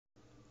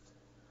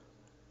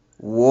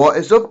What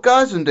is up,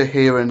 guys? Under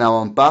here and now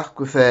I'm back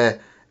with a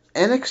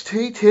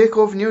NXT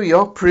Takeover New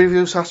York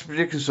preview /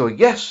 predictions. So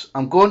yes,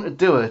 I'm going to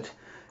do it.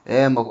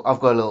 I've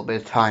got a little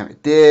bit of time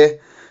today,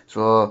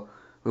 so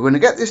we're going to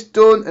get this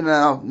done. And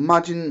I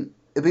imagine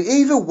it'll be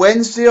either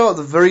Wednesday or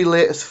the very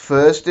latest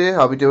Thursday.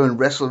 I'll be doing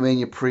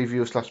WrestleMania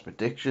preview /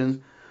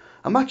 predictions.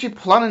 I'm actually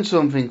planning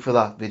something for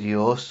that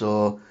video,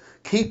 so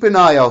keep an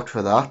eye out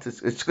for that.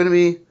 It's going to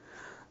be.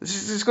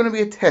 This is going to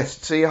be a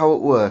test, see how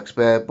it works,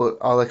 but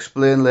I'll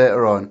explain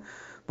later on.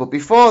 But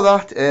before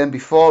that,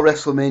 before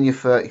WrestleMania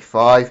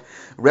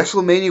 35,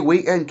 WrestleMania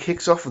weekend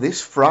kicks off this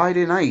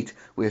Friday night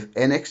with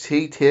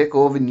NXT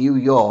Takeover New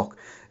York.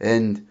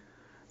 And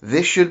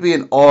this should be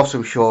an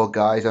awesome show,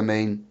 guys. I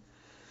mean,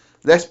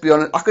 let's be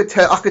honest, I could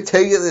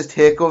tell you this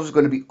takeover is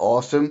going to be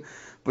awesome,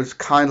 but it's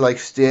kind of like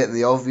stating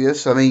the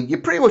obvious. I mean, you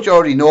pretty much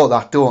already know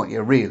that, don't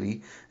you,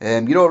 really?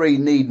 You don't really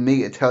need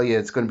me to tell you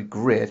it's going to be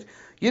great.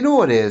 You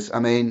know it is. I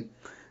mean,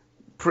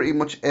 pretty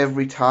much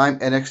every time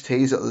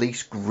NXT is at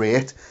least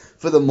great.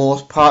 For the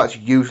most part, it's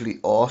usually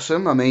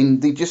awesome. I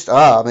mean, they just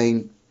are. I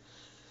mean,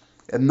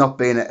 I'm not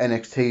being an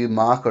NXT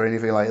mark or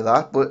anything like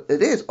that, but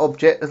it is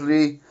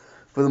objectively,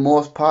 for the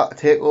most part,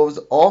 Takeover's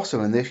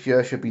awesome, and this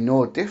year should be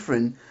no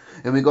different.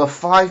 And we got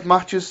 5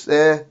 matches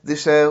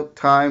this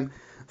time,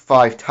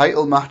 5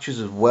 title matches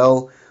as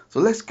well.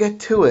 So let's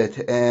get to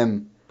it.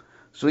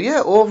 So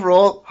yeah,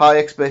 overall, high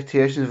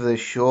expectations for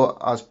this show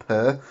as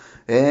per.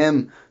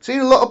 Seen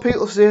a lot of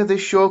people say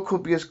this show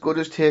could be as good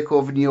as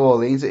Takeover New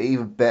Orleans, or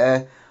even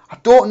better. I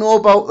don't know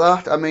about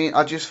that. I mean,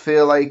 I just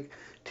feel like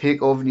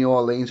Takeover New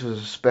Orleans was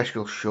a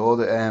special show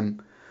that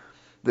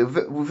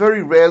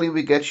very rarely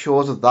we get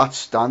shows of that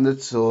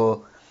standard,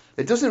 so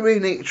it doesn't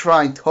really need to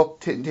try and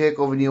top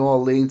Takeover New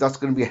Orleans. That's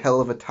going to be a hell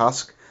of a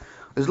task.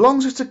 As long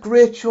as it's a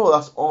great show,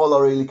 that's all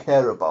I really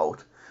care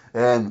about.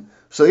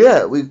 So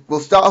yeah, we'll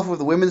start off with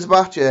the women's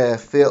match, a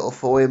fatal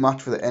 4-way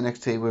match for the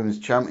NXT Women's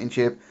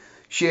Championship.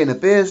 Shayna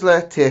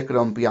Baszler taking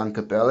on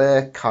Bianca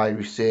Belair,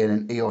 Kairi Sane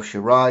and Io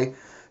Shirai.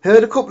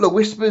 Heard a couple of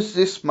whispers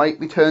this might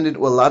be turned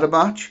into a ladder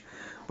match,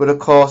 but of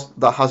course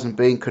that hasn't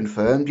been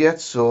confirmed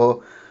yet.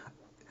 So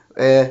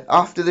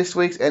after this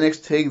week's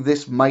NXT,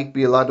 this might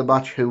be a ladder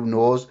match, who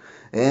knows.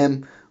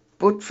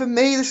 But for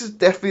me, this is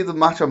definitely the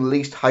match I'm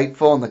least hyped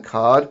for on the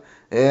card.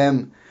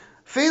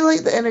 Feel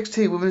like the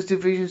NXT Women's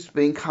Division's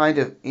been kind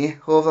of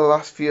over the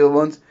last few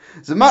months.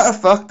 As a matter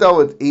of fact, I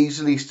would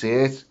easily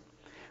say it's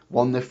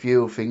one of the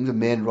few things the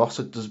main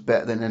roster does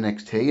better than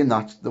NXT, and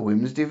that's the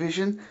Women's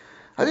Division.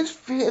 I just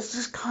feel it's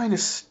just kind of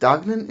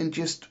stagnant and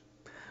just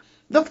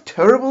not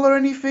terrible or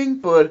anything,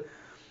 but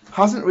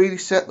hasn't really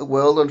set the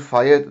world on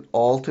fire at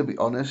all, to be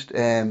honest.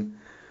 I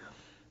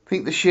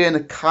think the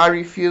Shayna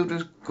Kairi feud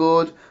was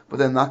good, but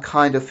then that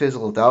kind of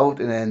fizzled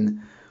out, and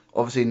then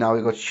obviously now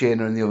we got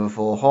Shayna and the other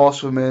 4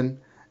 horsewomen.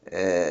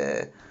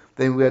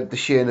 Then we had the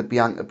Shayna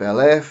Bianca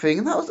Belair thing,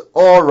 and that was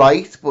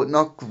alright, but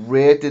not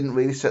great. Didn't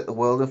really set the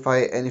world on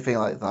fire, anything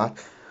like that.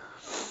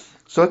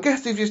 So I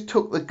guess they just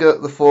took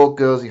the 4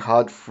 girls he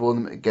had,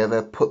 thrown them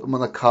together, put them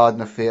on a card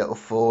in a fatal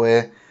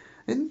 4-way.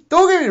 And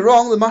don't get me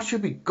wrong, the match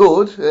should be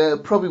good.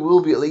 Probably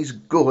will be at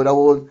least good. I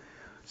won't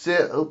say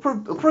it'll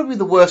probably be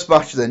the worst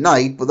match of the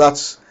night, but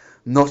that's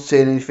not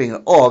saying anything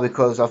at all,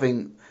 because I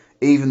think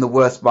even the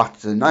worst match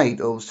of the night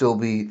will still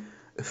be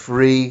a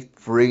 3,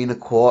 3.25,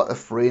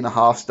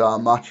 3.5 star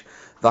match,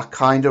 that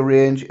kind of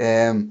range.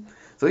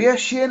 So yeah,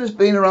 Shayna's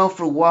been around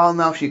for a while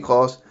now. She, of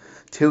course,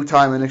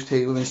 2-time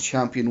NXT Women's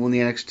Champion, won the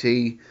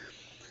NXT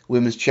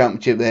Women's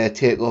Championship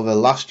takeover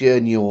last year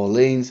in New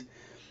Orleans.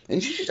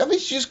 And she's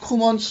just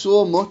come on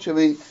so much. I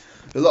mean,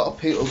 a lot of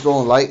people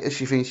don't like her.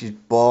 She thinks she's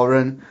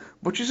boring,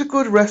 but she's a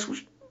good wrestler,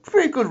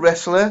 pretty good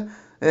wrestler.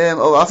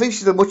 I think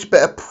she's a much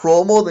better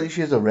promo than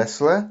she is a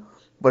wrestler.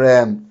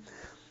 But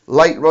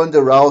like Ronda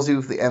Rousey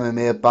with the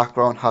MMA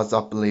background, has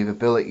that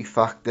believability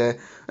factor, and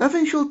I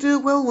think she'll do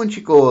well when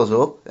she goes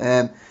up.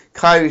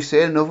 Kairi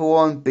Sane, another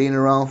one, been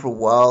around for a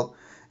while.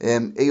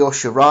 Io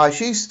Shirai,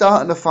 she's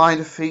starting to find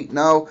her feet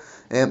now,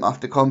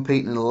 after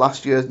competing in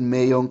last year's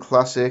Mae Young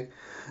Classic.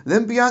 And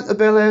then Bianca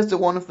Belair's the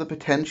one of the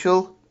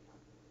potential.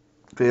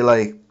 I feel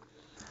like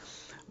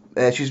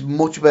she's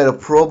much better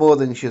promo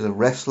than she's a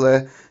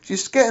wrestler.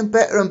 She's getting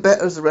better and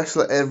better as a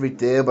wrestler every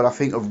day, but I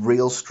think a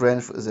real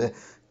strength is a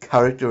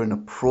character and a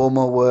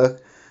promo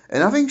work.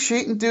 And I think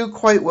she can do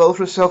quite well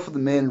for herself for the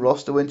main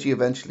roster when she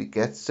eventually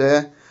gets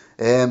there.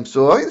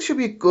 So I think it should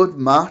be a good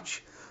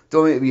match.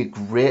 Don't think it'll be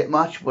a great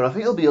match, but I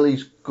think it'll be at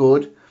least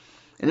good.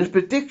 In his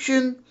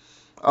prediction,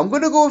 I'm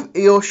going to go with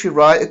Io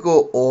Shirai to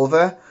go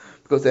over,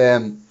 because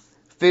I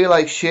feel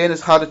like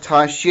Shayna's had a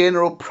time.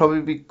 Shayna will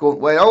probably be going,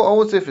 well, I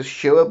won't say for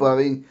sure, but I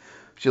think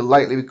she'll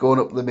likely be going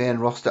up the main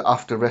roster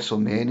after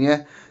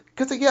WrestleMania.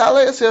 Because, yeah,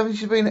 like I said, I think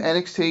she's been in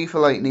NXT for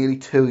like nearly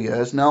 2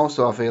 years now,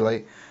 so I feel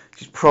like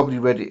she's probably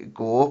ready to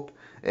go up.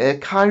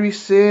 Kairi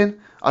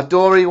Sane, I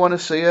don't really want to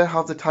see her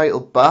have the title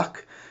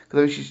back,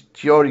 because I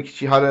think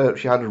she had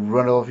a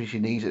run over, she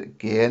needs it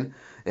again.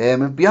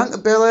 And Bianca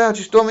Belair, I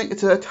just don't think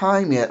it's her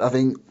time yet. I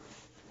think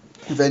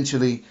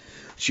eventually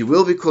she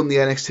will become the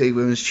NXT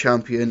Women's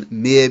Champion,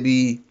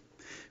 maybe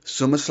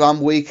SummerSlam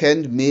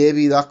weekend,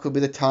 maybe that could be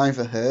the time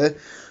for her.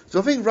 So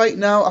I think right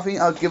now, I think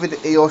I'll give it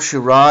to Io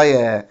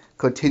Shirai,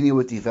 continue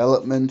with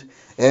development.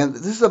 And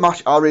this is a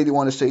match I really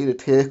want to see to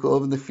take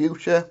over in the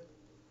future.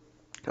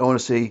 I want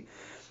to see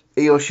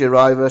Io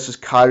Shirai versus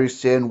Kairi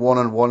Sane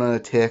one-on-one on a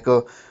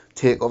takeover.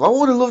 I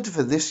would have loved it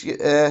for this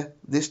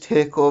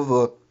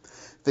takeover.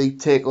 The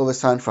takeover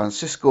San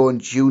Francisco in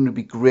June would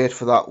be great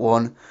for that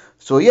one.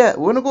 So yeah,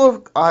 we're gonna go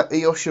with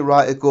Io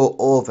Shirai to go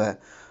over,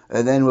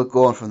 and then we're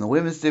going from the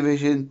women's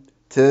division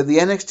to the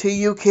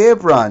NXT UK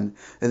brand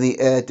and the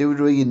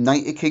WWE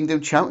United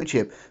Kingdom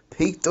Championship.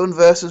 Pete Dunne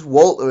versus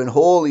Walter, and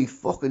holy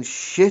fucking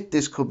shit,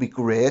 this could be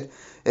great.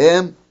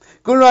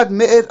 Gonna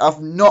admit it,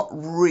 I've not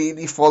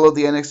really followed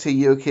the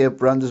NXT UK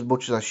brand as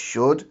much as I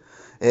should.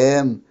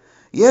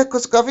 Yeah,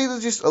 because I think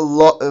there's just a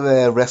lot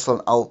of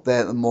wrestling out there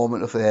at the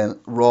moment of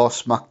Raw,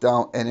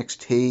 SmackDown,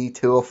 NXT,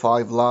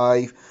 205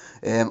 Live,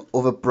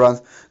 other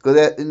brands.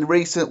 Because in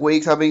recent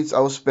weeks, I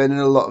was spending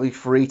a lot of my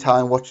free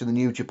time watching the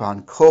New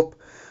Japan Cup.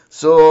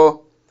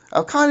 So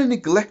I've kind of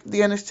neglected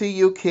the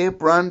NXT UK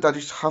brand. I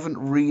just haven't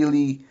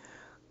really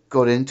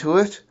got into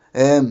it.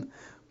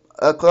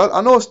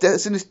 I know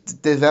it's in its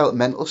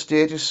developmental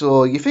stages,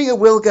 so you think it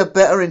will get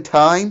better in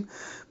time.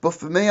 But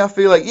for me, I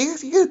feel like you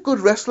get good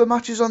wrestling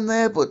matches on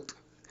there, but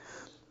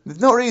there's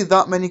not really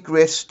that many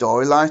great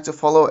storylines to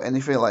follow,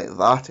 anything like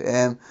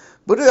that.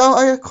 But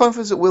I have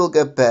confidence it will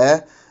get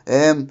better.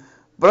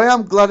 But I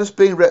am glad it's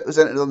being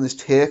represented on this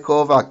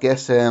takeover. I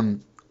guess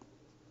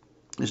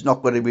there's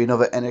not going to be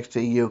another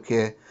NXT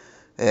UK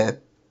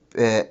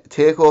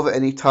takeover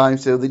anytime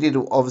soon. They did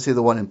obviously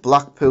the one in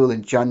Blackpool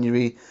in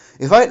January.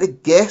 If I had to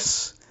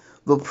guess,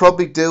 they'll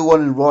probably do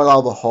one in Royal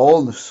Albert Hall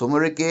in the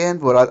summer again,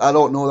 but I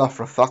don't know that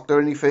for a fact or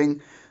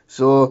anything.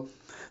 So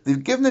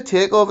they've given the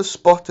takeover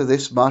spot to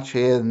this match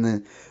here,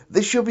 and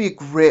this should be a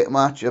great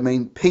match. I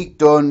mean, Pete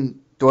Dunne,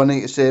 don't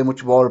need to say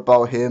much more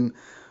about him.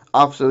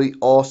 Absolutely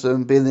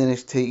awesome, being the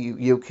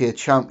NXT UK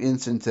champion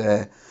since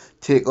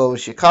Takeover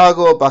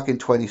Chicago back in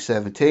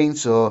 2017.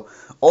 So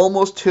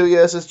almost 2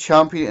 years as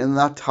champion in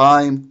that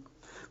time.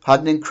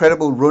 Had an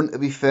incredible run, to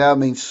be fair. I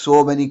mean,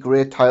 so many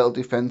great title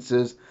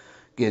defenses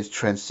against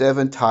Trent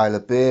Seven, Tyler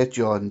Bate,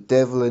 Jordan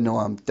Devlin,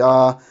 Noam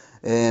Dar,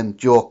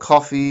 Joe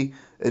Coffey,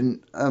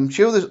 and I'm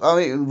sure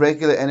in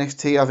regular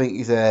NXT, I think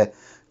he's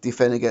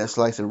defending against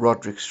likes of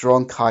Roderick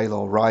Strong, Kyle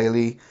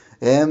O'Reilly.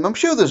 I'm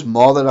sure there's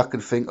more that I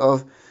can think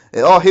of.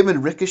 Him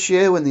and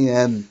Ricochet when they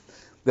had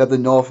the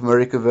North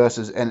America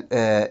versus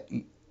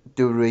WWE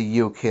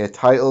UK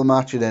title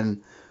match, and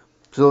then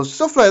so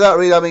stuff like that.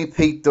 Really, I mean,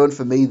 Pete Dunne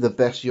for me, the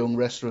best young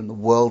wrestler in the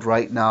world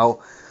right now.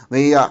 I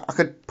mean, I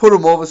could put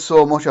him over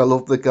so much. I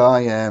love the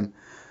guy. And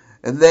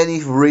then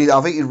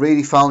I think he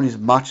really found his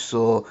match.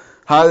 So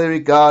highly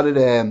regarded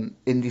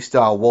indie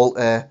star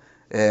Walter,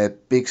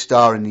 big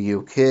star in the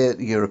UK,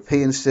 the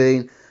European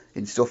scene,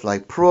 in stuff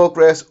like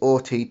Progress,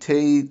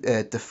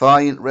 OTT,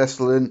 Defiant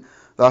Wrestling,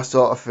 that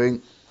sort of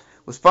thing.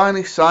 Was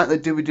finally signed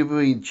to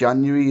WWE in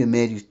January and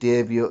made his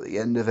debut at the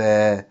end of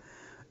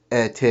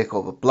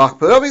Takeover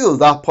Blackpool. I think at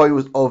that point it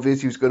was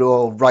obvious he was going to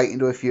go right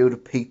into a feud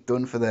with Pete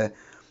Dunne for the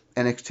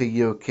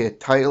NXT UK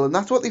title, and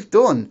that's what they've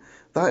done.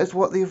 That is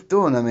what they've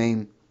done. I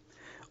mean,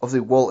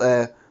 obviously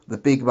Walter, the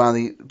big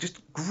man,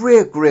 just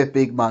great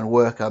big man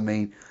work. I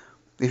mean,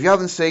 if you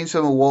haven't seen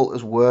some of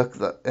Walter's work,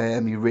 that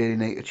you really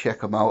need to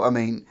check him out. I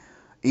mean,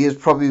 he is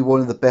probably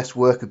one of the best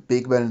working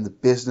big men in the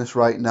business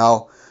right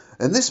now.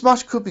 And this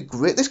match could be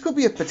great. This could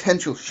be a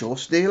potential show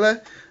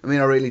stealer. I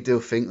mean, I really do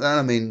think that.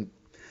 I mean,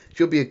 it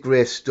should be a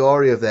great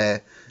story of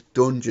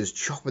Dunne just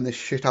chopping the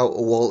shit out of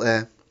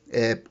Walter.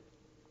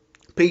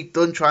 Pete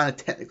Dunne trying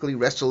to technically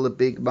wrestle the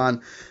big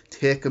man,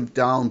 take him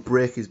down,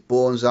 break his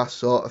bones, that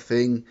sort of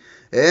thing.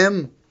 So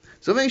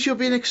I think it should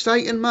be an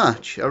exciting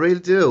match. I really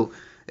do.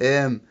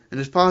 And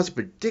as far as a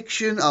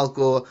prediction, I'll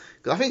go.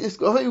 I think we've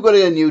got to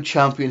get a new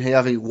champion here.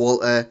 I think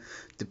Walter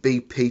to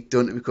beat Pete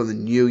Dunne to become the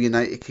new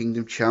United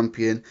Kingdom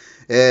champion.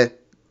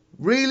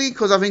 Really,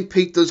 because I think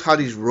Pete Dunne's had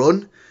his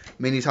run. I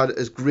mean, he's had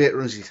as great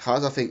run as he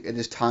has. I think it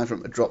is time for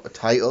him to drop the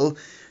title.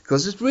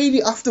 Because it's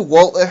really, after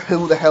Walter,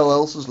 who the hell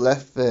else is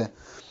left for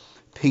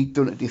Pete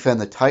Dunne to defend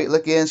the title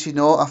against,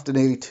 after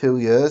nearly 2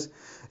 years.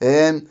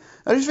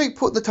 I just think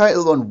putting the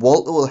title on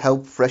Walter will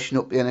help freshen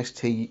up the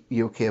NXT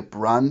UK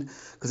brand.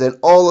 Because then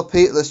all the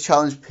people that's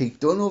challenged Pete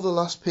Dunne over the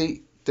last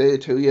 2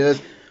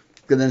 years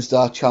can then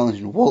start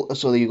challenging Walter,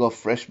 so that you got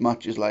fresh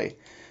matches like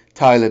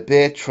Tyler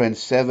Bate, Trent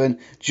Seven,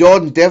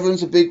 Jordan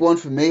Devlin's a big one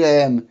for me.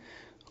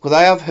 Because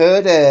I have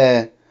heard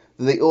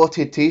the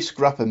OTT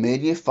Scrapper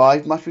Mania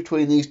 5 match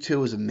between these two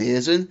was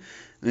amazing.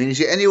 I mean, is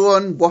there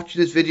anyone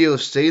watching this video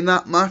has seen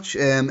that match?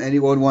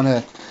 Anyone want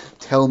to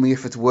tell me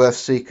if it's worth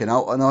seeking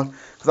out or not?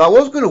 Because I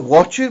was going to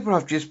watch it, but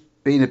I've just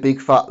been a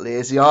big fat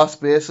lazy arse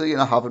basically,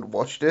 and I haven't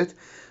watched it.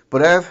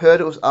 But I've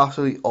heard it was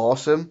absolutely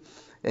awesome.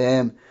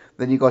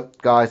 Then you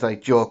got guys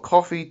like Joe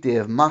Coffey,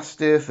 Dave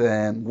Mastiff,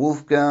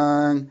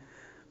 Wolfgang.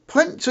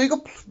 So you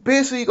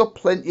got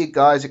plenty of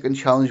guys that can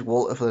challenge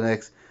Walter for the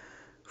next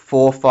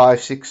 4,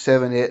 5, 6,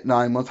 7, 8,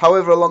 9 months,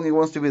 however long he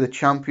wants to be the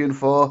champion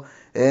for.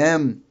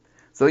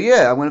 So So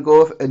yeah, I'm gonna go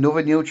with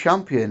another new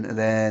champion, and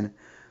then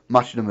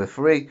match number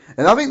 3.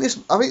 And I think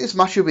this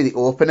match will be the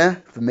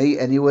opener for me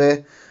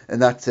anyway, and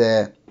that's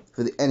for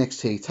the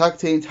NXT Tag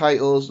Team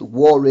titles,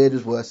 War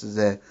Raiders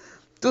versus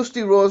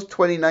Dusty Rhodes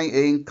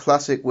 2019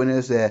 Classic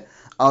winners,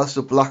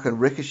 Aleister Black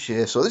and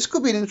Ricochet. So this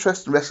could be an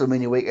interesting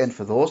WrestleMania weekend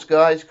for those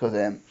guys,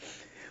 because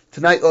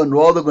tonight on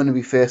Raw they're going to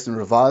be facing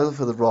Revival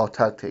for the Raw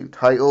Tag Team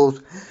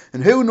titles,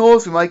 and who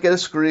knows, we might get a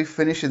screwy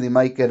finish and they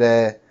might get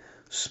a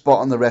spot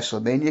on the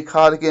WrestleMania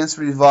card against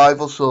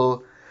Revival.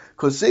 So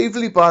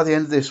conceivably by the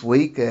end of this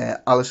week,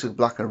 Aleister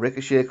Black and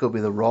Ricochet could be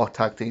the Raw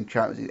Tag Team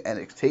champions, the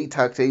NXT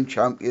Tag Team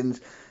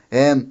champions.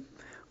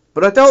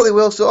 But I doubt they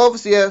will. So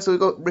obviously, so we've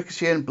got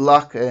Ricochet and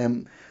Black.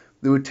 They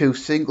were 2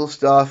 single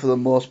stars for the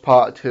most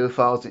part of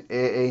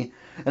 2018,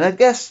 and I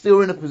guess they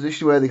were in a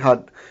position where they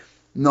had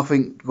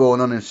nothing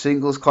going on in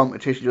singles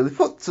competition. They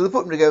put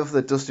them together for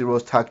the Dusty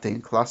Rhodes Tag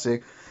Team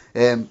Classic.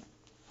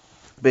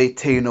 They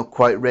teaming up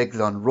quite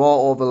regularly on Raw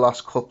over the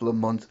last couple of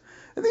months.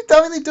 I think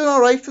they've done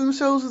alright for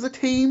themselves as a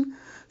team.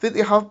 I think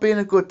they have been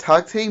a good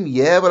tag team,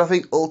 yeah, but I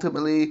think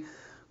ultimately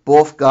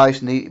both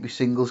guys need to be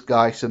singles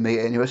guys to me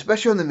anyway,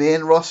 especially on the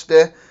main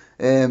roster.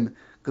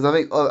 Because I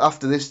think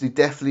after this they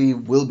definitely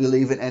will be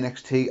leaving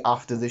NXT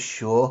after this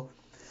show.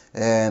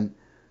 And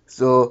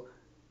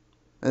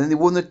then they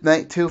won the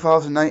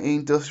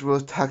 2019 Dusty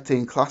Rhodes Tag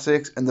Team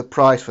Classics, and the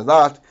prize for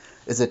that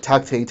is a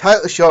tag team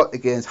title shot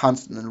against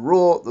Hanson and the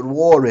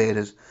War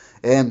Raiders.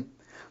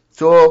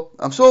 So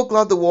I'm so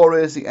glad the War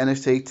Raiders, the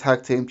NXT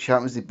Tag Team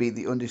Champions, they beat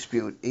the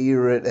Undisputed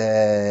Era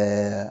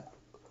at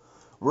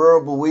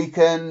Royal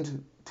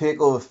Weekend,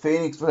 Takeover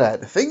Phoenix. But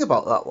the thing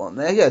about that one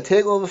there, yeah,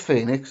 Takeover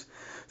Phoenix.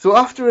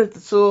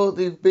 So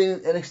they've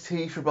been in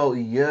NXT for about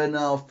a year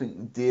now. I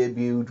think they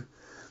debuted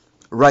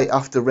right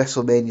after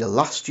WrestleMania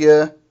last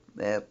year.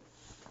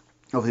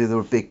 Obviously they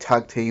were a big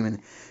tag team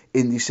in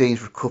indie scenes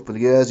for a couple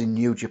of years in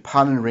New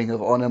Japan and Ring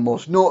of Honor,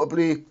 most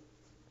notably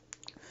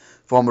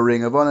former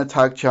Ring of Honor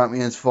tag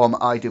champions, former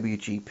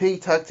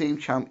IWGP tag team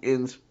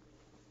champions.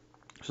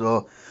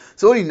 So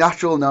it's only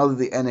natural now that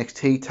the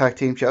NXT tag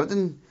team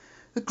champions,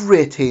 a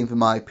great team for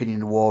my opinion,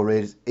 the War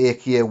Raiders,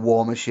 aka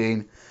War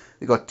Machine.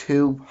 They got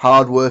 2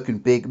 hard-working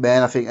big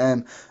men. I think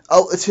out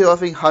of the 2, I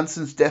think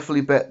Hanson's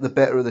definitely the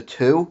better of the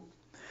 2.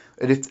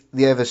 And if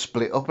they ever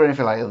split up or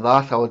anything like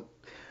that, I would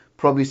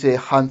probably say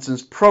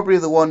Hanson's probably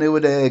the one who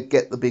would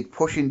get the big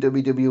push in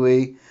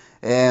WWE.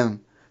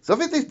 So I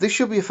think this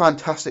should be a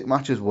fantastic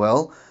match as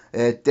well.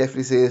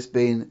 Definitely say it's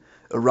been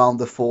around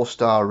the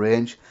 4-star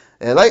range.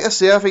 Like I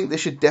say, I think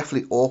this should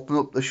definitely open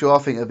up the show. I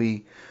think it'll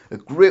be a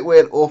great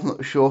way to open up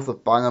the show with a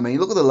bang. I mean,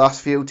 look at the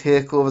last few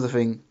takeovers. I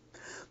think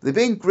they've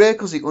been great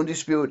because the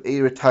Undisputed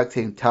Era Tag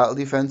Team title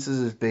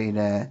defences has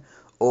been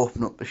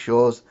opening up the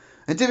shows.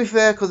 And to be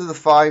fair, because of the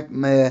 5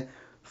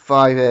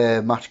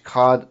 match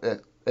card,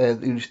 the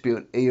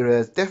Undisputed Era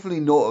is definitely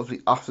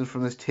notably absent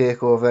from this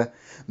takeover.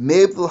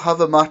 Maybe they'll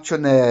have a match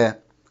on have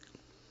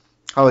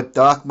a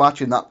dark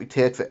match and that be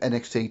taped for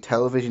NXT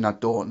television. I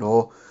don't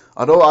know.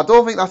 I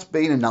don't think that's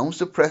been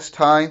announced at press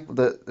time.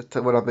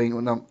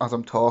 As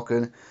I'm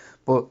talking.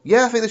 But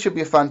yeah, I think this should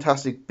be a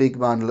fantastic big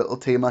man little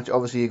team match.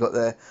 Obviously you got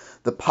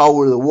the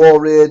power of the War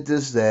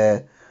Raiders,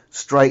 the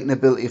striking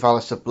ability of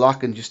Aleister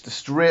Black, and just the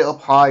straight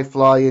up high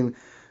flying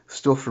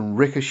stuff from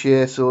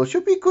Ricochet. So it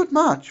should be a good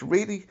match.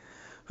 Really,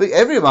 I think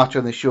every match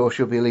on this show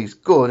should be at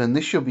least good, and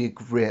this should be a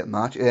great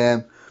match.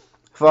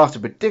 For after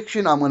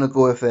prediction, I'm going to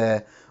go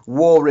with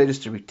War Raiders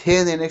to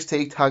retain the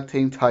NXT Tag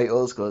Team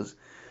titles, because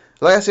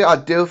like I say, I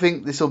do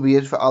think this will be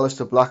it for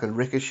Aleister Black and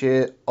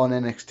Ricochet on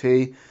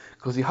NXT,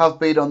 because they have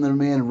been on the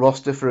main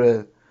roster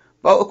for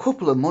about a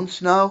couple of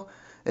months now,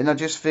 and I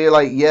just feel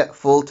like, yeah,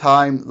 full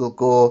time they'll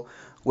go.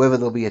 Whether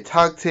they'll be a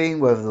tag team,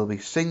 whether they'll be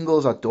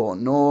singles, I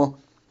don't know.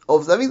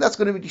 Obviously, I think that's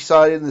going to be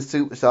decided in the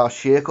Superstar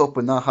Shake-Up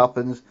when that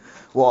happens,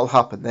 what will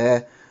happen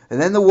there.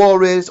 And then the War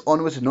Raiders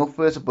onwards and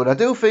upwards, but I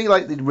do feel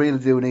like they really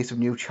do need some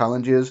new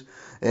challenges.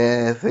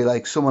 I feel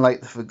like someone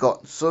like the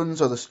Forgotten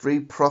Sons or the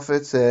Street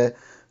Profits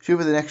should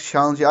be the next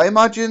challenger. I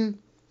imagine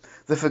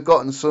the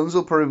Forgotten Sons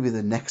will probably be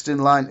the next in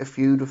line to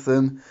feud with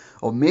them.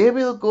 Or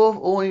maybe they'll go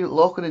with Oney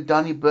Lorcan and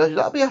Danny Burch.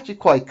 That'd be actually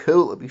quite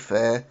cool, to be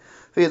fair.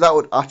 I think that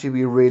would actually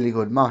be a really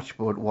good match,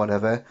 but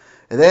whatever.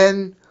 And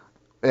then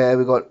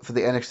we got for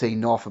the NXT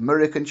North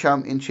American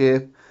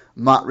Championship,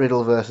 Matt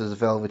Riddle versus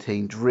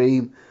Velveteen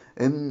Dream.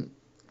 I don't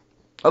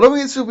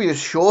think this will be a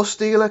show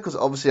stealer, because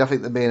obviously I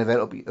think the main event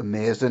will be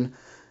amazing.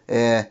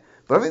 But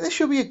I think this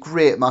should be a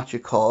great match,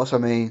 of course. I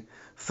mean,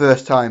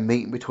 first time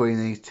meeting between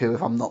these two,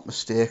 if I'm not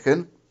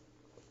mistaken.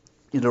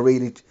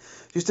 Really,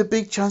 just a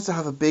big chance to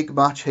have a big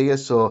match here.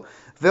 So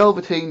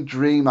Velveteen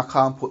Dream, I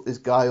can't put this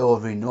guy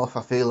over enough.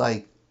 I feel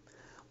like,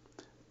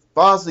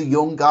 bars the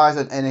young guys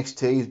on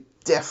NXT, is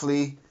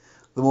definitely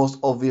the most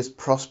obvious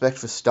prospect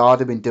for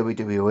stardom in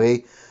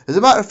WWE. As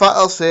a matter of fact,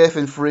 I'll say if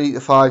in 3 to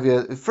 5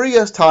 years, in 3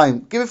 years' time,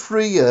 give it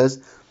 3 years,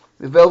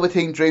 if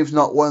Velveteen Dream's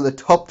not one of the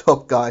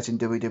top guys in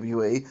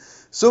WWE,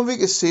 something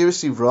is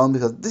seriously wrong,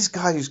 because this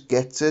guy just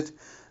gets it.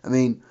 I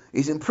mean,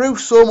 he's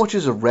improved so much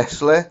as a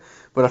wrestler,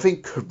 but I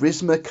think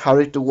charisma,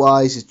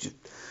 character-wise, is just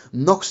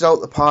knocks it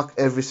out the park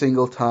every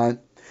single time.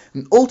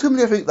 And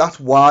ultimately, I think that's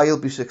why he'll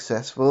be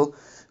successful.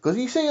 Because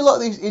you see a lot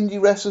of these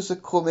indie wrestlers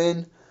that come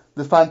in,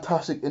 the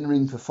fantastic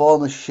in-ring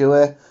performers,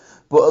 sure,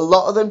 but a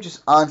lot of them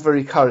just aren't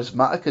very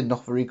charismatic and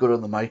not very good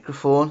on the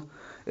microphone.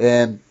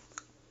 But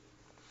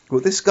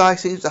this guy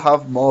seems to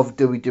have more of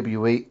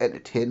WWE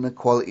entertainment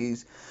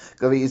qualities.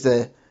 He's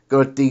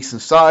got a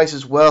decent size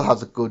as well,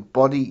 has a good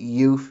body,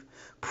 youth,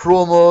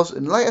 promos,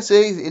 and like I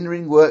say, his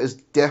in-ring work has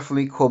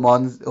definitely come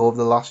on over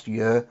the last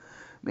year.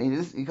 I mean,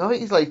 I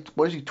think he's like,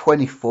 what is he,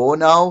 24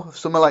 now?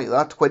 Something like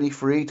that,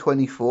 23,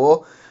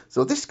 24.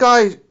 So this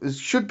guy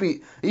should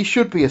be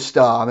a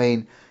star. I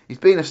mean, he's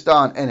been a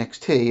star in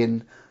NXT,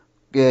 and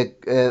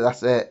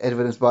that's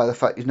evidenced by the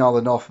fact he's now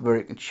the North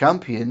American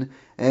champion,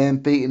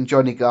 and beating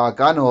Johnny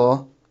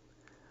Gargano.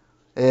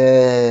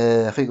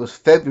 I think it was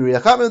February.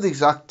 I can't remember the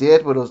exact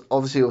date, but it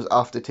was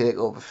after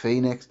Takeover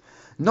Phoenix.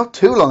 Not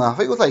too long. I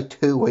think it was like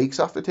 2 weeks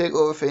after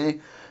Takeover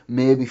Phoenix,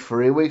 maybe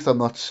 3 weeks. I'm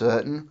not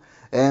certain.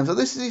 So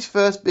this is his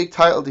first big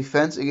title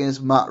defense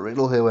against Matt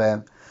Riddle, who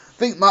I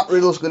think Matt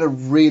Riddle's going to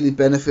really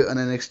benefit on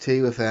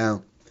NXT with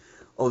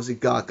obviously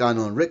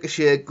Gargano and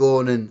Ricochet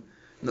going, and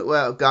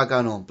well,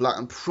 Gargano and Black,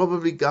 and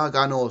probably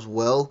Gargano as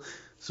well.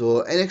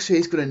 So NXT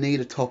is going to need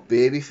a top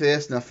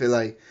babyface, and I feel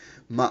like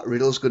Matt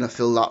Riddle's going to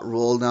fill that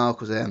role now,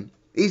 because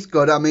he's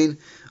good. I mean,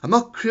 I'm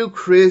not too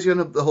crazy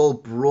on the whole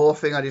bro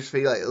thing. I just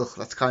feel like, ugh,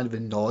 that's kind of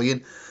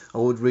annoying. I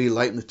would really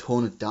like him to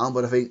tone it down,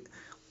 but I think,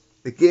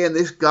 again,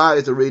 this guy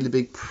is a really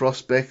big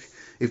prospect.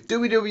 If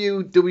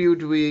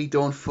WWE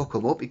don't fuck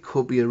him up, he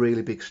could be a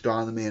really big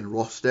star on the main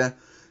roster,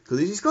 because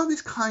he's got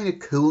this kind of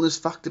coolness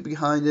factor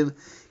behind him.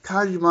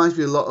 Kind of reminds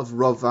me a lot of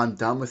Rob Van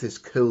Dam with his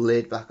cool,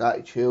 laid-back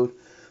attitude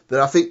that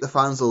I think the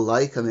fans will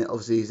like. I mean,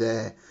 obviously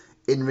his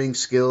in-ring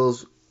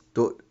skills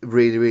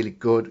really, really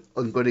good.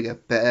 I'm going to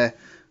get better.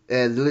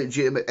 The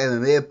legitimate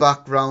MMA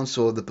background,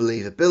 so the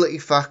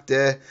believability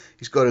factor.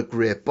 He's got a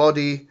great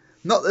body.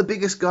 Not the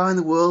biggest guy in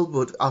the world,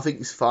 but I think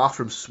he's far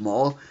from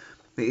small.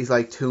 I think he's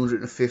like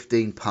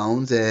 215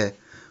 pounds.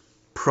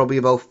 Probably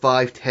about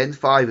 5'10",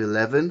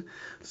 5'11".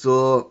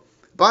 So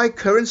by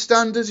current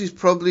standards,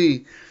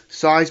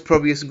 size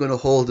probably isn't going to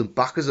hold him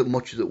back as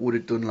much as it would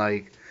have done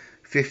like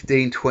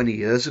 15, 20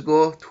 years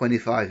ago,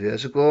 25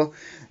 years ago.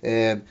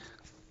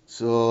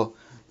 So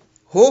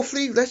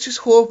hopefully, let's just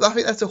hope. I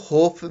think that's a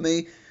hope for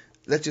me.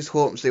 Let's just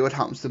hope and see what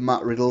happens to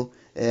Matt Riddle.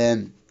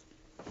 The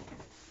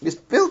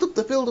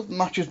build-up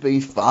match has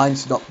been fine.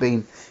 It's not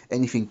been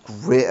anything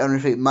great or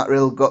anything. Matt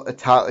Riddle got a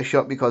title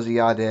shot because he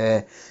had,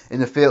 in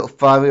the Fatal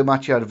 5-way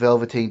match, he had a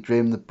Velveteen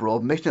Dream in the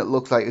Broad Mission. It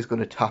looks like he's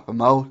going to tap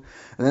him out.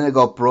 And then it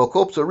got broke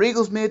up. So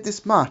Regal's made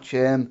this match.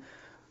 This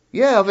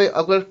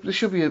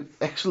should be an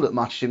excellent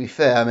match, to be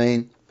fair. I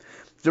mean,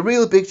 there's a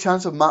real big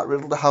chance of Matt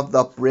Riddle to have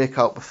that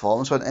breakout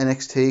performance on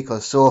NXT,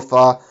 because so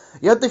far,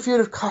 he had the feud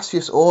of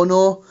Cassius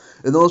Ohno,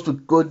 and those were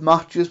good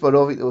matches, but I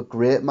don't think they were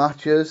great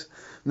matches.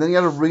 And then he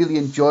had a really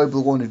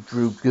enjoyable one with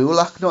Drew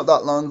Gulak not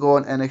that long ago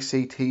on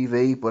NXT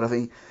TV, but I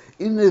think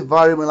in an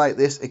environment like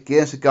this,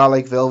 against a guy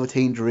like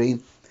Velveteen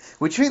Dream,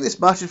 which I think this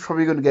match is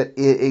probably going to get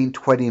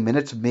 18-20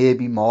 minutes,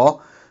 maybe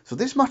more. So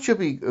this match should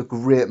be a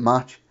great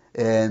match.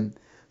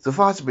 So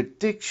far as a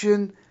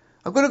prediction,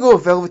 I'm going to go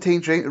with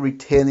Velveteen Dream to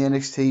retain the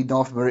NXT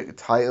North American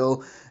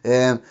title.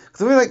 Because I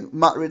feel like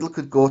Matt Riddle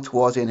could go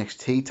towards the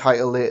NXT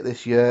title later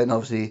this year. And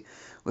obviously,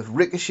 with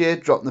Ricochet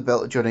dropping the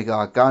belt to Johnny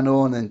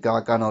Gargano, and then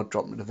Gargano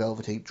dropping the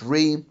Velveteen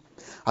Dream,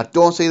 I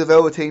don't see the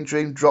Velveteen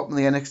Dream dropping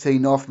the NXT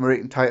North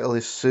American title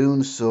this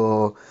soon.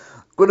 So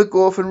I'm going to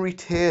go for and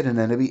retain. And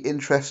then it'll be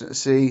interesting to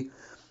see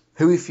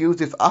who he feuds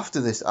with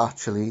after this,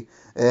 actually.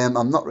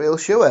 I'm not real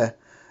sure.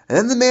 And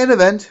then the main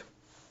event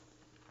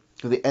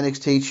for the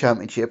NXT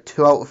Championship,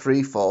 2 out of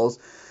 3 falls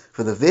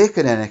for the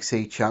vacant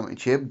NXT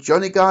Championship,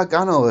 Johnny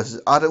Gargano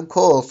versus Adam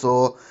Cole.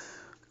 So,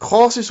 of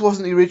course, this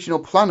wasn't the original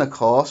plan. Of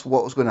course,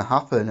 what was going to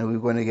happen, and we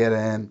were going to get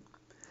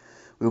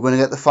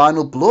the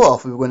final blow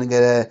off. We were going to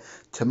get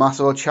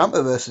Tommaso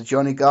Ciampa versus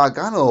Johnny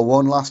Gargano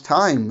one last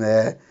time,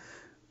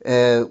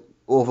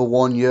 over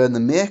 1 year in the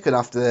making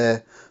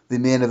after the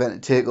main event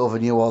at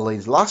Takeover New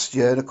Orleans last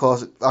year. And of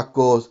course, that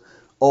goes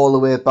all the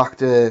way back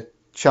to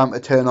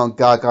Ciampa turn on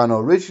Gargano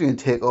originally and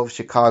Takeover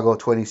Chicago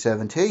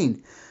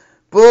 2017.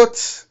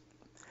 But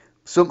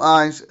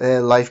sometimes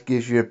life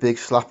gives you a big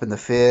slap in the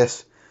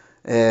face.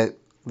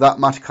 That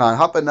match can't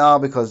happen now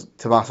because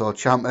Tommaso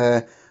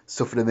Ciampa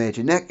suffered a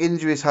major neck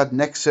injury, had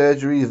neck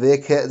surgery,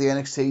 vacated the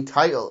NXT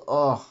title.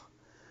 Oh,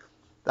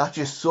 that's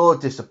just so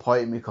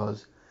disappointing,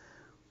 because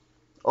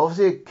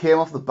obviously it came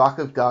off the back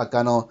of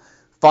Gargano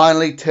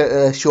finally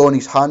showing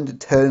his hand and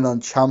turning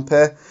on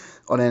Ciampa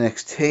on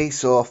NXT.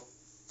 So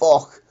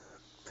fuck.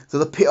 So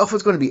the payoff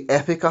is going to be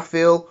epic, I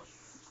feel.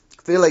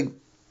 I feel like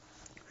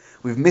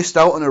we've missed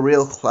out on a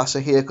real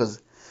classic here,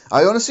 because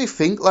I honestly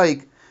think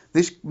like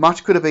this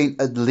match could have been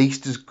at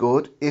least as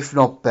good, if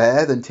not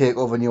better, than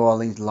Takeover New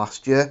Orleans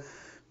last year,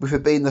 with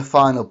it being the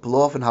final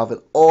blow-off and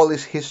having all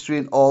this history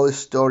and all this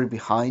story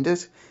behind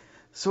it.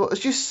 So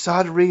it's just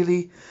sad,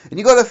 really. And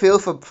you got to feel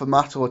for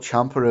Tommaso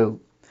Ciampa, who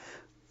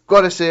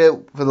got to say,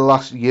 for the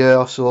last year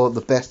or so,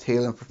 the best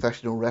heel in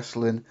professional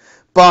wrestling,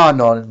 bar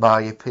none, in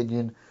my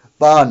opinion,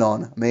 bar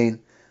none. I mean,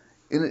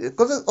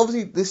 because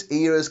obviously this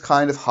era is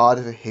kind of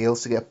harder for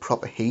heels to get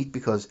proper heat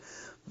because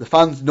the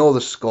fans know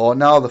the score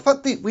now. The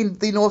fact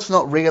they know it's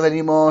not real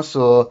anymore,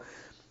 so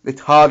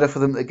it's harder for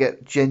them to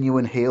get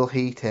genuine heel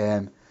heat.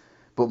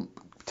 But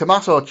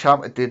Tommaso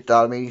Ciampa did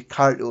that. I mean, his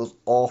character was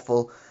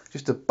awful,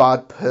 just a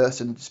bad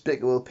person,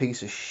 despicable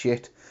piece of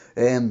shit.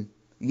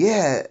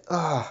 Yeah,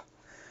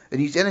 and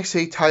his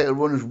NXT title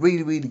run was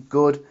really, really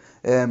good.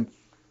 It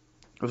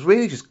was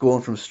really just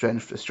going from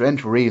strength to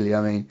strength, really.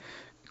 I mean,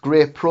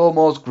 great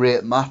promos,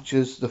 great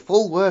matches, the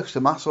full works,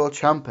 Tommaso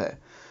Ciampa.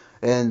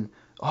 And,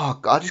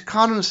 I just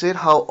can't understand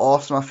how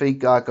awesome I think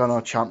Gargano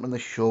Ciampa on the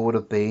show would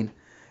have been.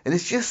 And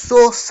it's just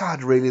so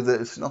sad, really,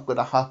 that it's not going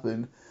to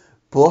happen.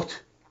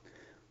 But,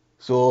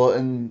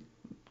 and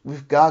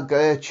with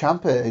Gargano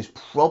Ciampa, he's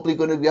probably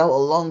going to be out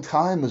a long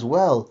time as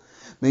well.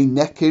 I mean,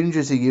 neck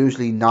injuries are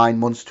usually 9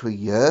 months to a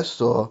year,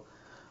 so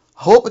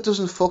I hope it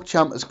doesn't fuck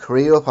Ciampa's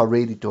career up, I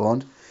really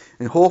don't.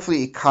 And hopefully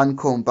he can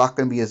come back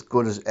and be as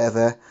good as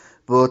ever.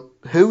 But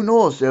who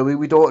knows?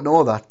 We don't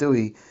know that, do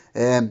we?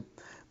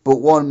 But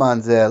one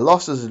man's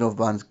loss is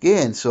another man's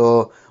gain.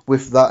 So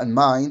with that in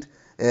mind,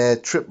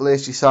 Triple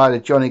H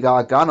decided Johnny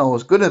Gargano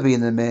was going to be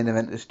in the main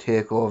event of this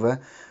takeover.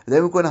 And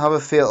then we're going to have a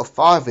fatal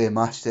 5-way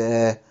match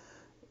to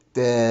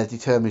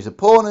determine his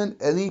opponent.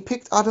 And he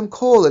picked Adam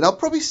Cole. And I'll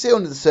probably say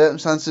under the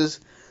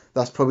circumstances,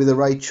 that's probably the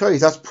right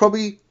choice. That's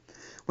probably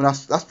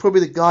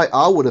the guy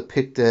I would have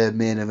picked the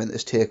main event of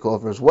this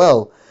takeover as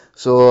well.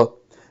 So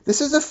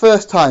this is the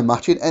first time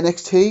match in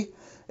NXT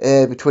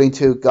between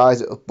two guys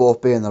that have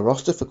both been in the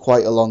roster for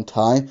quite a long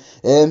time.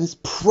 It's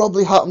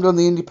probably happened on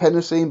the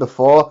independent scene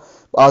before,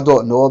 but I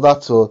don't know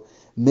that. So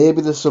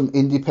maybe there's some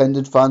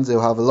independent fans who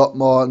have a lot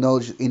more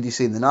knowledge of the indie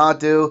scene than I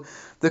do.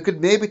 They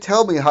could maybe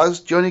tell me,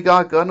 has Johnny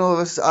Gargano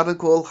versus Adam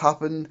Cole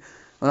happened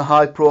on a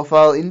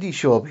high-profile indie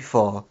show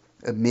before?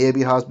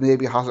 Maybe it has,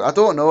 maybe it hasn't. I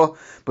don't know.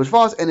 But as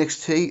far as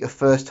NXT, a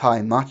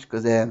first-time match,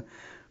 because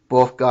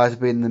both guys have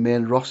been in the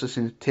main roster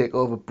since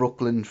TakeOver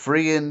Brooklyn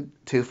 3 in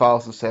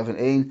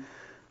 2017.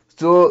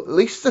 So at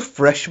least it's a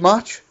fresh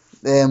match.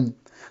 So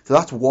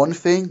that's one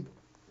thing.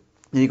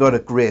 You got a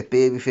great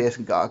babyface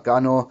in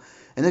Gargano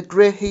and a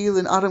great heel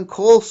in Adam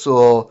Cole.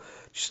 So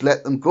just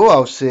let them go. I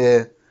would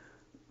say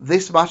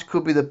this match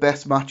could be the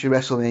best match of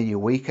WrestleMania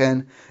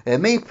weekend.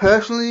 Me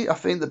personally, I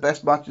think the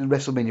best match of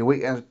WrestleMania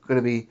weekend is going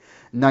to be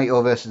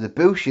Naito versus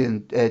Ibushi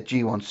in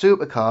G1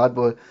 Supercard.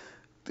 But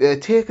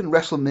taking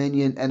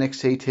WrestleMania and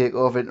NXT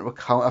TakeOver into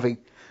account, I think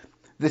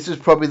this is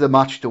probably the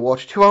match to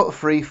watch. 2 out of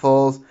 3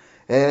 falls.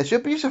 It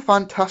should be just a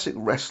fantastic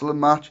wrestling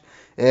match.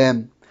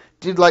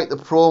 Did like the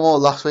promo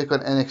last week on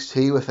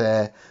NXT with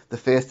the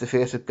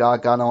face-to-face of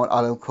Gargano and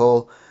Adam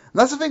Cole. And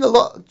that's the thing,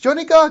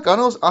 Johnny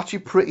Gargano's actually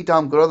pretty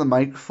damn good on the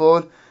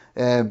microphone.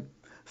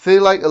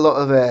 Feel like a lot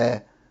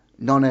of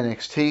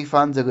non-NXT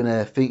fans are going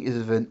to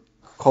think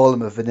call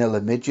him a vanilla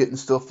midget and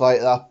stuff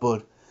like that.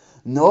 But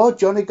no,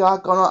 Johnny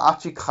Gargano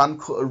actually can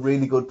cut a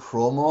really good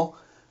promo.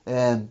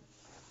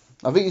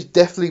 I think he's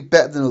definitely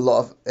better than a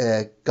lot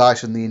of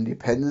guys from the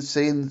independent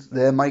scene,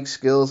 their mic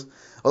skills.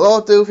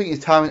 Although I do think his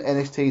time in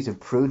NXT has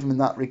improved him in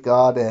that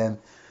regard.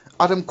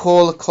 Adam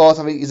Cole, of course,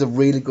 I think he's a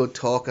really good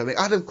talker. I mean,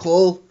 Adam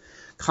Cole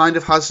kind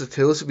of has the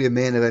tools to be a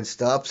main event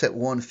star, except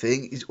one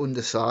thing, he's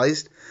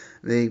undersized.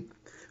 I think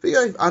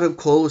if Adam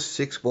Cole was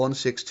 6'1",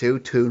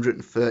 6'2",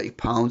 230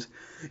 pounds,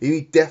 he'd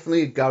be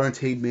definitely a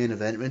guaranteed main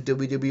event in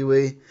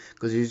WWE,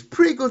 because he's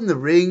pretty good in the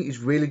ring, he's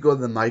really good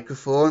on the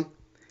microphone,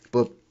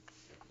 but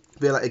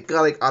a guy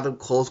like Adam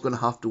Cole's going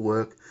to have to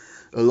work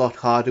a lot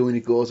harder when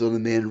he goes on the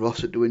main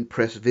roster to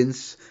impress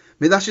Vince. I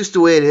mean, that's just the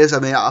way it is. I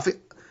mean, I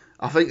think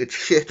it's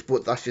shit,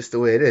 but that's just the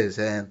way it is.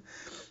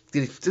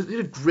 Did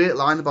a great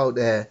line about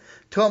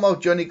talking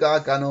about Johnny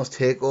Gargano's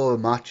takeover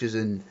matches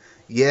and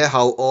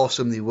how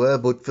awesome they were,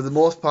 but for the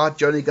most part,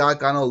 Johnny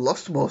Gargano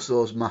lost most of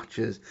those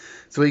matches.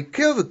 So he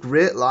gave a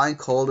great line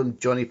called him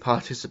Johnny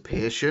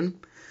Participation.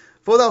 I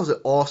thought that was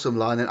an awesome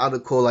line, and Adam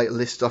Cole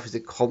lists off his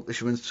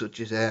accomplishments such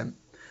as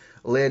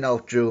laying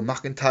out Drew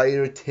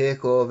McIntyre at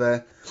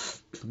TakeOver,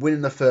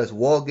 winning the first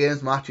War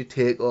Games match at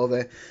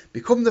TakeOver,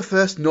 becoming the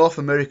first North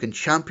American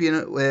champion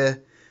at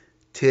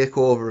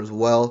TakeOver as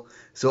well.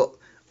 So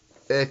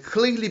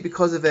clearly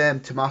because of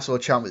Tommaso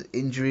Ciampa's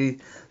injury,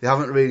 they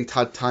haven't really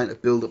had time to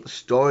build up a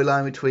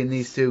storyline between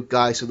these two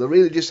guys, so they're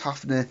really just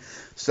having to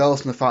sell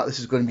us on the fact this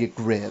is going to be a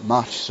great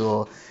match.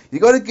 So you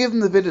got to give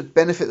them a bit of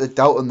benefit of the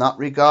doubt in that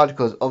regard,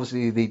 because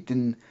obviously they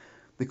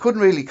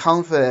couldn't really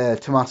count for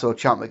Tommaso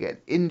Ciampa getting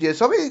injured.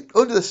 So I mean,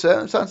 under the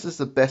circumstances,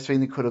 the best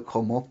thing they could have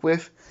come up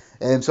with.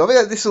 So I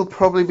think this will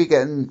probably be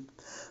getting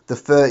the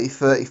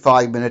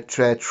 30-35 minute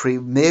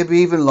treat, maybe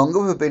even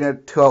longer with it being a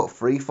 2 out of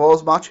 3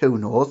 falls match. Who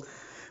knows?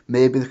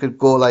 Maybe they could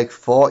go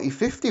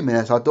 40-50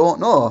 minutes. I don't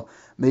know.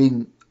 I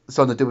mean, it's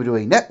on the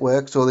WWE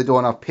network, so they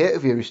don't have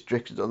pay-per-view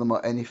restrictions on them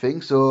or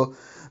anything. So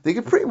they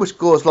could pretty much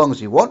go as long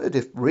as you wanted,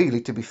 if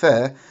really, to be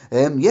fair.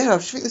 I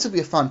just think this will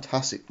be a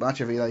fantastic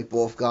match. I think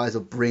both guys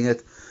will bring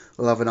it.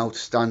 will have an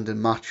outstanding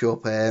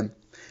matchup.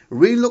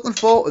 Really looking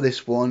forward to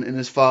this one. And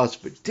as far as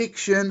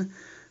prediction,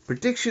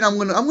 I'm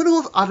gonna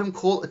go with Adam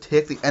Cole to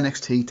take the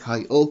NXT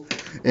title.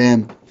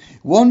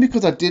 One,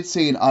 because I did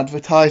see an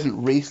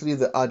advertisement recently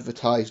that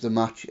advertised the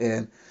match.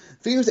 I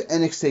think it was the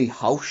NXT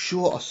house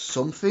show or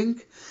something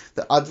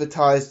that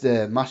advertised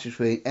the match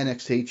between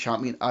NXT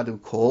champion Adam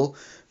Cole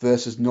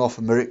versus North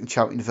American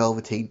champion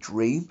Velveteen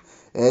Dream.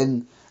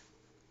 And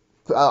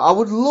I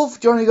would love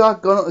Johnny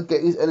Gargano to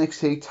get his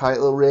NXT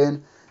title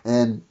reign.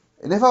 And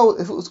if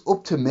it was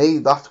up to me,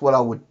 that's what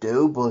I would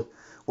do. But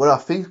what I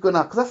think's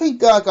gonna, because I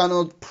think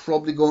Gargano's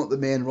probably going to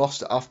the main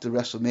roster after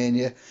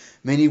WrestleMania. I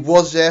mean, he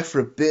was there for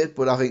a bit,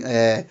 but I think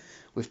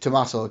with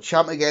Tommaso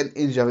Ciampa getting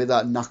injured, I think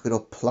that knackered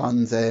up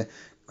plans.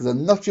 Because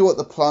I'm not sure what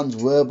the plans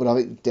were, but I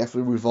think it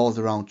definitely revolved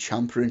around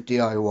Ciampa and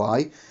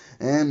DIY.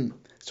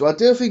 So I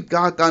do think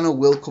Gargano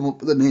will come up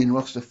with the main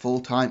roster full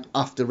time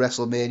after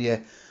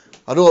WrestleMania.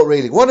 I don't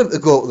really want him to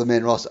go to the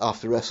main roster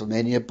after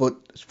WrestleMania, but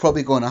it's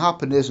probably going to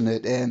happen, isn't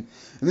it? And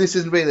this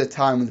isn't really the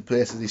time and the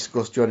place to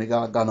discuss Johnny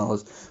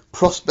Gargano's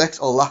prospects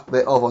or lack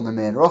thereof on the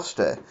main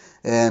roster.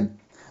 I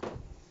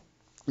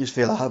just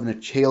feel like having a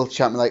heel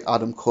champion like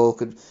Adam Cole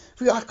could,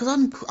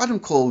 because Adam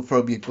Cole would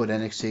probably be a good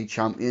NXT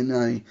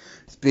champion.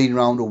 He's been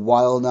around a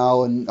while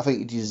now, and I think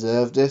he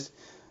deserved it.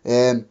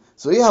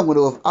 So yeah, I'm going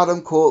to have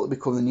Adam Cole to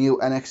become the new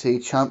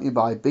NXT champion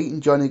by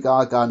beating Johnny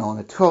Gargano in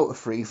a total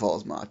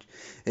free-falls match.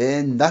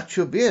 And that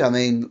should be it. I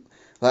mean,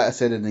 like I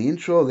said in the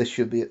intro, this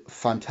should be a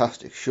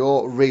fantastic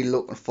show. Really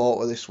looking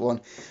forward to this one.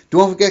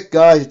 Don't forget,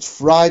 guys, it's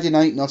Friday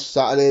night, not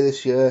Saturday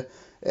this year,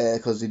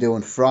 because they're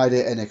doing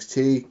Friday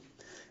NXT,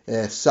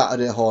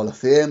 Saturday Hall of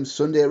Fame,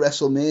 Sunday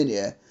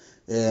WrestleMania.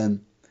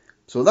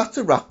 So that's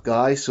a wrap,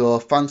 guys. So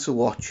thanks for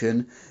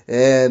watching.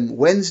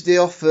 Wednesday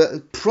off,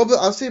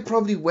 I'll say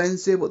probably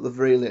Wednesday, but the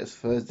very latest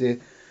Thursday,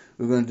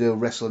 we're going to do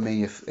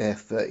WrestleMania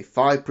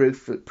 35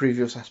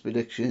 previous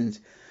predictions.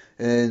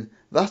 And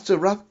that's a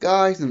wrap,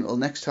 guys. And until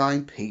next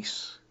time,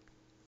 peace.